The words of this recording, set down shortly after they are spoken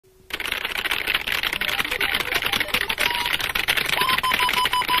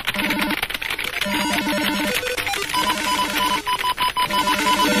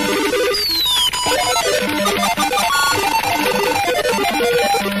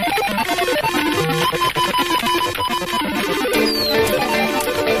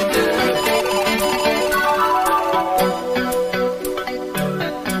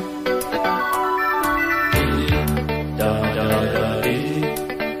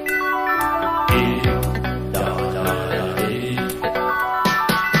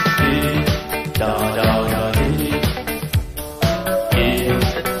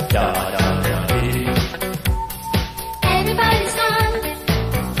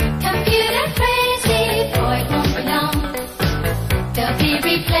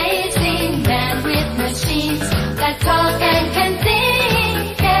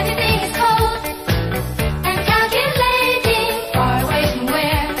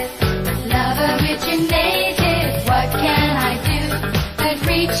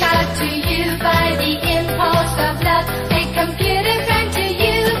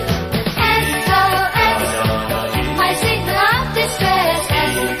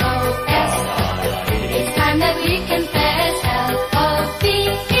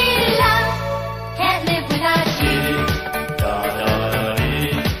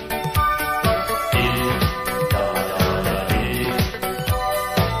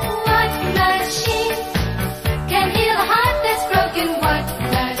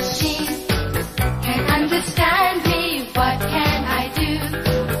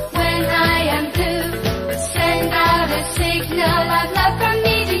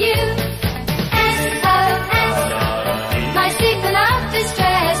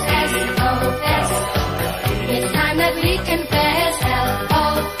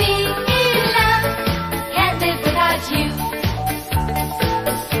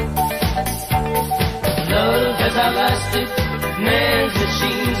Man's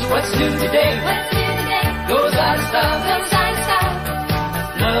machines, what's new today? Goes out of style.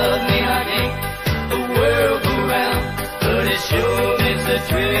 Love may not make the world go round, but it sure makes the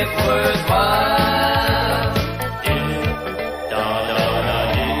trip worthwhile.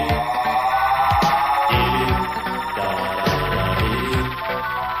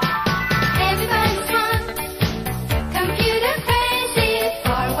 Everybody's gone, computer crazy,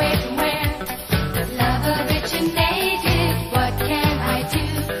 far away from where. Love originated, what can I do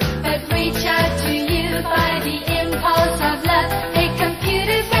but reach out to you by the impulse of love? A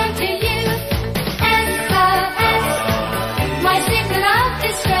computer ran to you, SOS, my signal of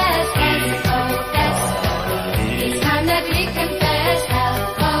distress. SOS, it's time that we confess.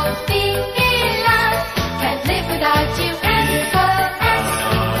 L-O-V-E, love, can't live without you. SOS,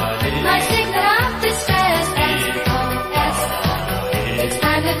 my signal of distress. SOS, it's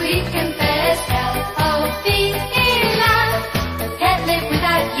time that we confess. L-O-V-E.